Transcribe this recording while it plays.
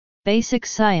Basic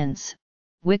Science,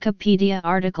 Wikipedia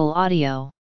Article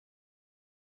Audio.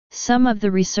 Some of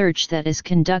the research that is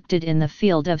conducted in the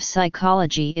field of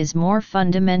psychology is more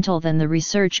fundamental than the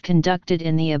research conducted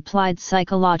in the applied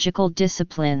psychological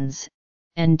disciplines,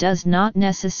 and does not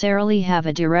necessarily have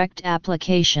a direct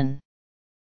application.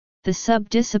 The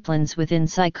subdisciplines within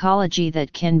psychology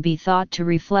that can be thought to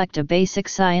reflect a basic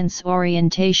science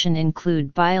orientation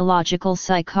include biological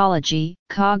psychology,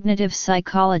 cognitive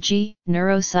psychology,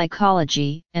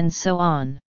 neuropsychology, and so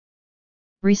on.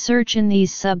 Research in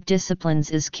these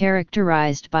subdisciplines is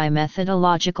characterized by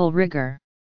methodological rigor.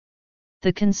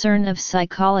 The concern of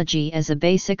psychology as a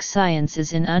basic science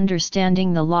is in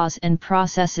understanding the laws and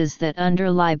processes that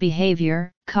underlie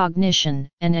behavior, cognition,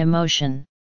 and emotion.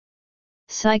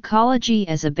 Psychology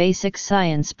as a basic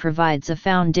science provides a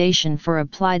foundation for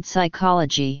applied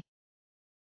psychology.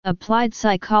 Applied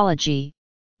psychology,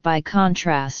 by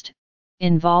contrast,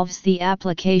 involves the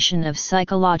application of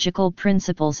psychological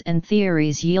principles and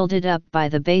theories yielded up by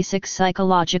the basic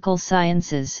psychological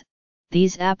sciences.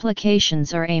 These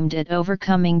applications are aimed at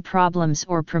overcoming problems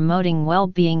or promoting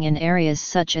well-being in areas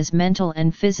such as mental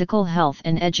and physical health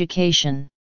and education.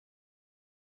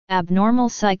 Abnormal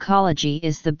psychology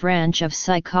is the branch of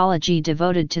psychology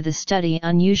devoted to the study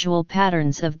unusual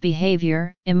patterns of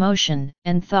behavior, emotion,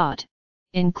 and thought,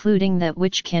 including that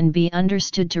which can be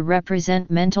understood to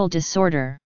represent mental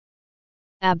disorder.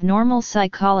 Abnormal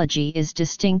psychology is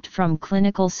distinct from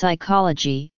clinical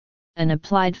psychology, an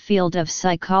applied field of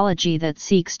psychology that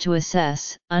seeks to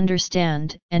assess,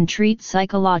 understand, and treat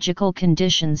psychological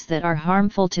conditions that are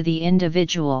harmful to the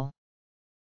individual.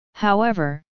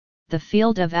 However, the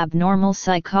field of abnormal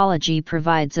psychology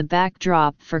provides a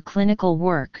backdrop for clinical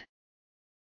work.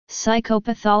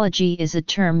 Psychopathology is a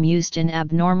term used in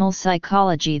abnormal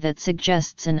psychology that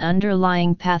suggests an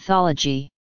underlying pathology.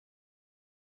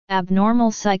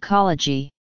 Abnormal psychology.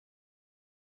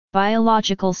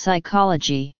 Biological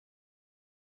psychology.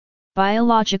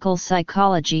 Biological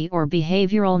psychology or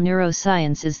behavioral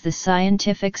neuroscience is the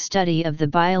scientific study of the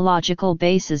biological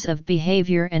basis of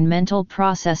behavior and mental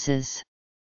processes.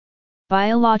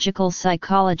 Biological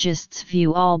psychologists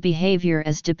view all behavior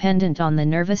as dependent on the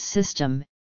nervous system,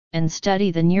 and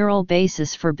study the neural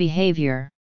basis for behavior.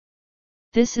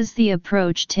 This is the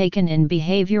approach taken in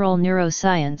behavioral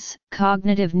neuroscience,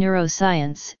 cognitive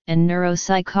neuroscience, and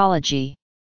neuropsychology.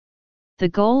 The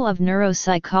goal of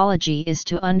neuropsychology is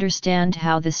to understand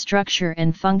how the structure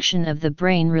and function of the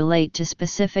brain relate to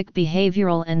specific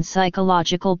behavioral and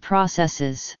psychological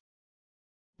processes.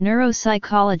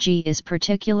 Neuropsychology is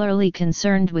particularly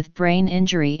concerned with brain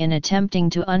injury in attempting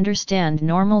to understand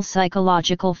normal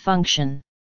psychological function.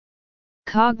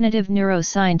 Cognitive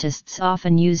neuroscientists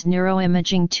often use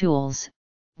neuroimaging tools,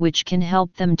 which can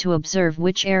help them to observe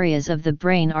which areas of the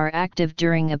brain are active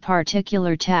during a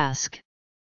particular task.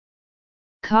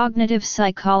 Cognitive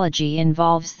psychology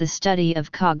involves the study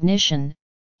of cognition,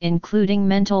 including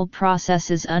mental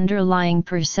processes underlying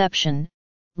perception,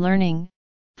 learning,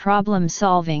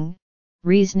 problem-solving,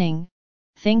 reasoning,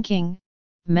 thinking,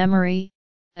 memory,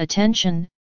 attention,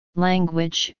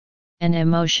 language, and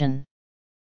emotion.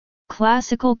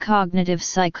 Classical cognitive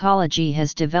psychology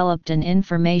has developed an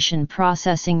information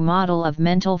processing model of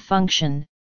mental function,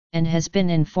 and has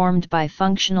been informed by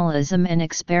functionalism and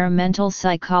experimental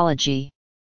psychology.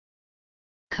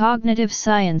 Cognitive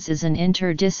science is an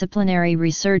interdisciplinary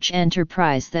research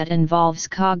enterprise that involves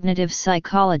cognitive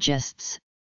psychologists,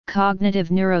 cognitive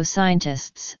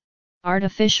neuroscientists,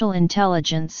 artificial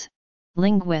intelligence,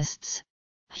 linguists,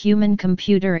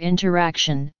 human-computer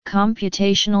interaction,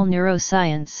 computational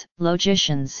neuroscience,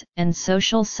 logicians, and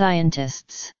social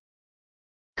scientists.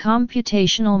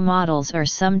 Computational models are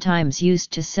sometimes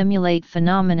used to simulate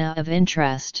phenomena of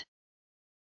interest.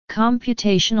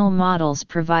 Computational models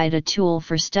provide a tool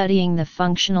for studying the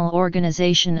functional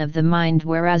organization of the mind,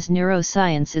 whereas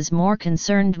neuroscience is more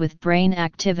concerned with brain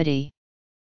activity.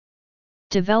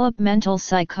 Developmental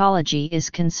psychology is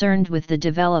concerned with the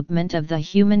development of the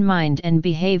human mind and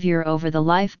behavior over the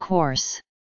life course.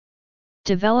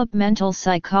 Developmental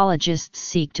psychologists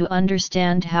seek to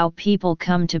understand how people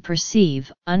come to perceive,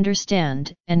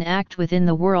 understand, and act within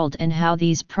the world and how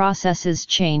these processes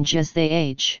change as they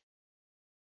age.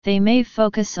 They may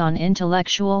focus on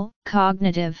intellectual,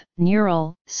 cognitive,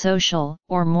 neural, social,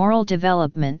 or moral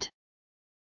development.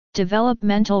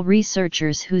 Developmental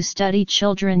researchers who study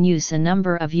children use a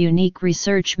number of unique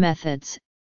research methods,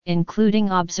 including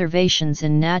observations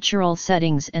in natural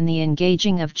settings and the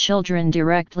engaging of children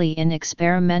directly in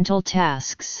experimental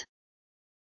tasks.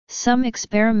 Some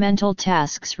experimental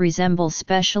tasks resemble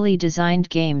specially designed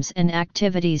games and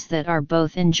activities that are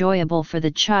both enjoyable for the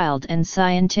child and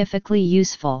scientifically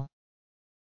useful.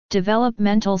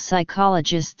 Developmental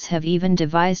psychologists have even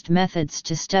devised methods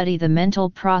to study the mental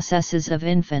processes of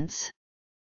infants.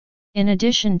 In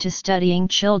addition to studying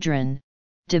children,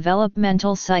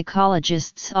 developmental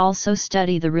psychologists also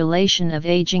study the relation of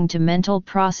aging to mental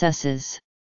processes.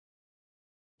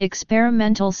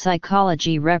 Experimental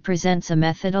psychology represents a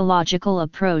methodological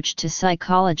approach to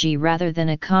psychology rather than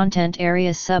a content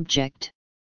area subject.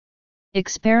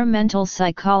 Experimental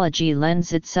psychology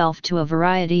lends itself to a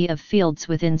variety of fields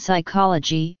within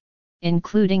psychology,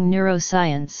 including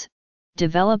neuroscience,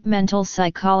 developmental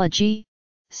psychology,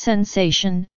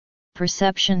 sensation,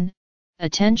 perception,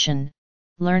 attention,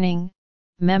 learning,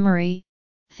 memory,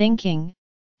 thinking,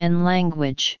 and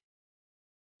language.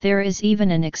 There is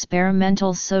even an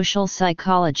experimental social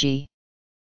psychology.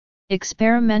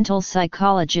 Experimental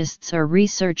psychologists are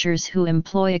researchers who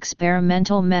employ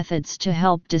experimental methods to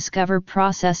help discover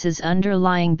processes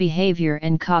underlying behavior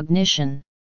and cognition.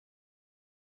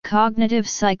 Cognitive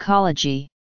psychology.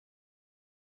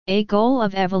 A goal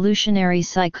of evolutionary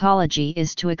psychology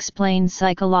is to explain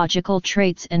psychological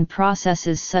traits and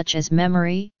processes such as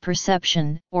memory,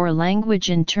 perception, or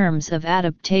language in terms of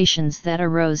adaptations that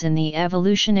arose in the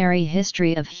evolutionary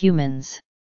history of humans.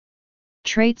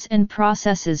 Traits and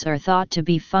processes are thought to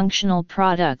be functional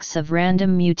products of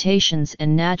random mutations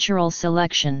and natural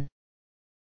selection.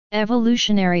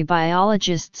 Evolutionary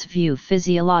biologists view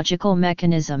physiological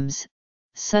mechanisms,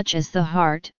 such as the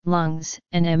heart, lungs,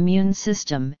 and immune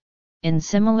system, in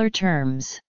similar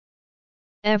terms.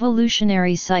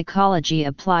 Evolutionary psychology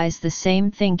applies the same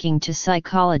thinking to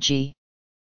psychology.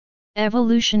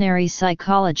 Evolutionary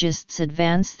psychologists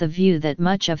advance the view that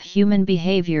much of human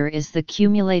behavior is the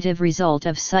cumulative result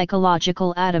of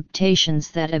psychological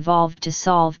adaptations that evolved to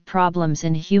solve problems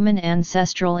in human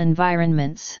ancestral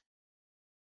environments.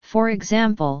 For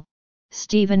example,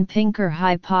 Steven Pinker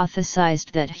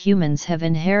hypothesized that humans have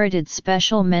inherited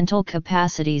special mental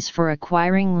capacities for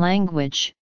acquiring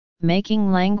language, making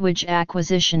language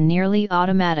acquisition nearly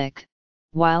automatic,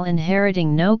 while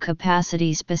inheriting no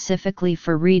capacity specifically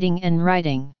for reading and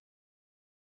writing.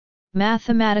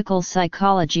 Mathematical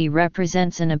psychology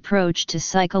represents an approach to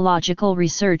psychological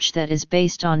research that is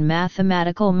based on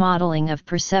mathematical modeling of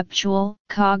perceptual,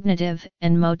 cognitive,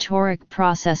 and motoric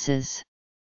processes.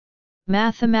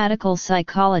 Mathematical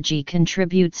psychology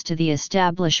contributes to the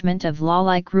establishment of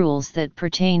law-like rules that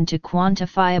pertain to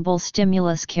quantifiable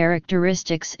stimulus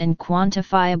characteristics and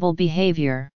quantifiable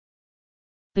behavior.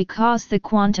 Because the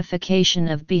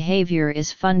quantification of behavior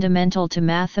is fundamental to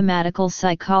mathematical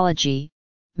psychology,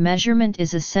 measurement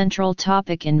is a central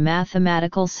topic in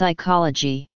mathematical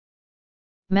psychology.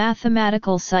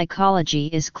 Mathematical psychology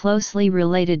is closely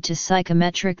related to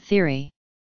psychometric theory.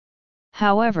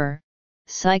 However,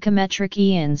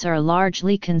 psychometricians are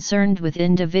largely concerned with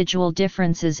individual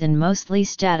differences in mostly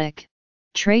static,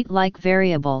 trait-like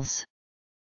variables.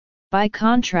 By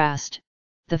contrast,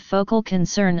 the focal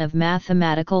concern of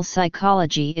mathematical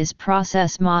psychology is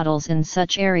process models in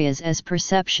such areas as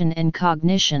perception and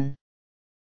cognition.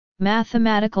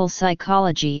 Mathematical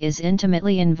psychology is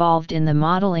intimately involved in the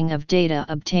modeling of data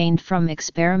obtained from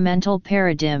experimental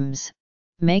paradigms,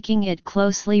 making it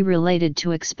closely related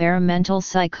to experimental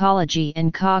psychology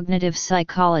and cognitive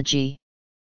psychology.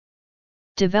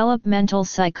 Developmental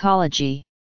psychology.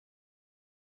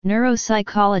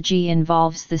 Neuropsychology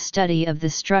involves the study of the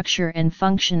structure and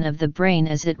function of the brain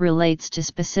as it relates to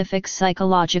specific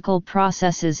psychological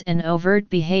processes and overt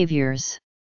behaviors.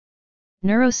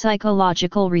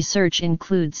 Neuropsychological research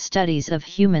includes studies of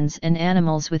humans and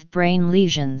animals with brain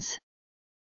lesions.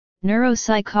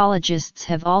 Neuropsychologists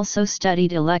have also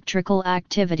studied electrical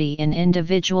activity in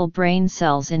individual brain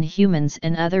cells in humans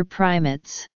and other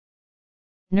primates.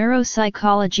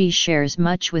 Neuropsychology shares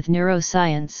much with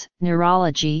neuroscience,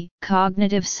 neurology,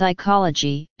 cognitive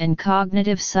psychology, and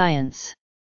cognitive science.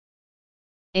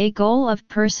 A goal of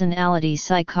personality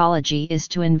psychology is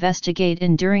to investigate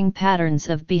enduring patterns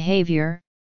of behavior,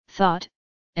 thought,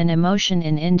 and emotion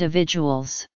in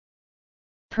individuals.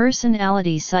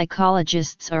 Personality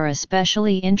psychologists are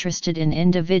especially interested in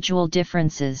individual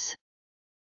differences.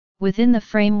 Within the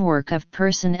framework of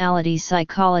personality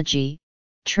psychology,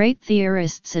 trait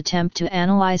theorists attempt to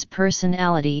analyze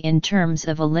personality in terms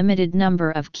of a limited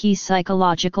number of key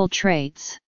psychological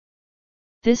traits.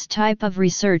 This type of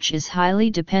research is highly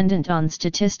dependent on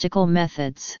statistical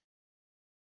methods.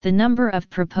 The number of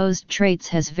proposed traits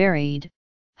has varied,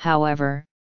 however.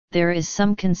 There is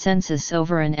some consensus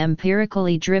over an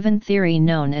empirically driven theory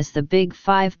known as the Big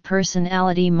Five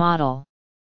personality model.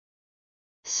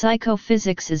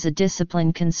 Psychophysics is a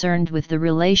discipline concerned with the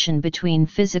relation between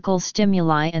physical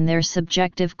stimuli and their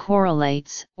subjective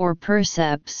correlates, or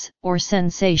percepts, or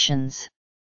sensations.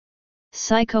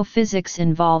 Psychophysics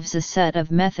involves a set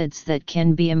of methods that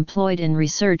can be employed in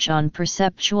research on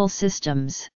perceptual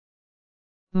systems.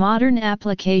 Modern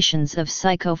applications of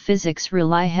psychophysics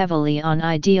rely heavily on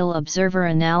ideal observer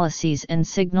analyses and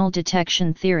signal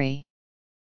detection theory.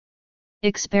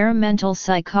 Experimental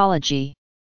psychology.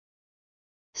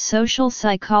 Social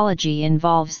psychology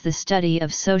involves the study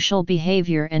of social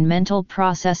behavior and mental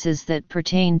processes that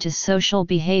pertain to social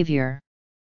behavior.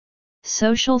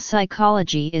 Social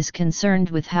psychology is concerned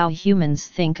with how humans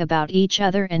think about each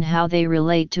other and how they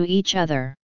relate to each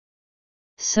other.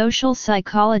 Social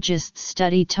psychologists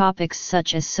study topics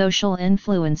such as social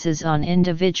influences on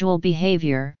individual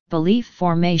behavior, belief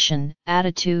formation,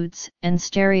 attitudes, and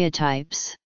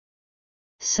stereotypes.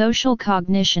 Social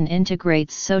cognition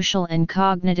integrates social and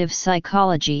cognitive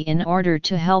psychology in order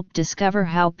to help discover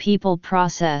how people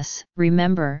process,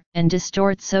 remember, and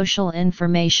distort social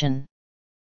information.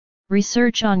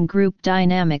 Research on group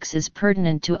dynamics is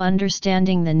pertinent to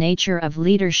understanding the nature of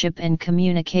leadership and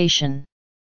communication.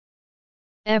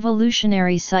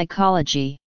 Evolutionary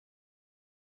psychology.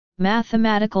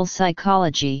 Mathematical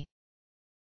psychology.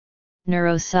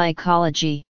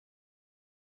 Neuropsychology.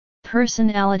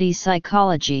 Personality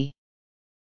psychology.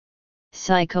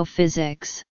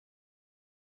 Psychophysics.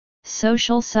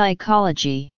 Social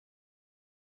psychology.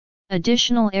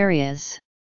 Additional areas.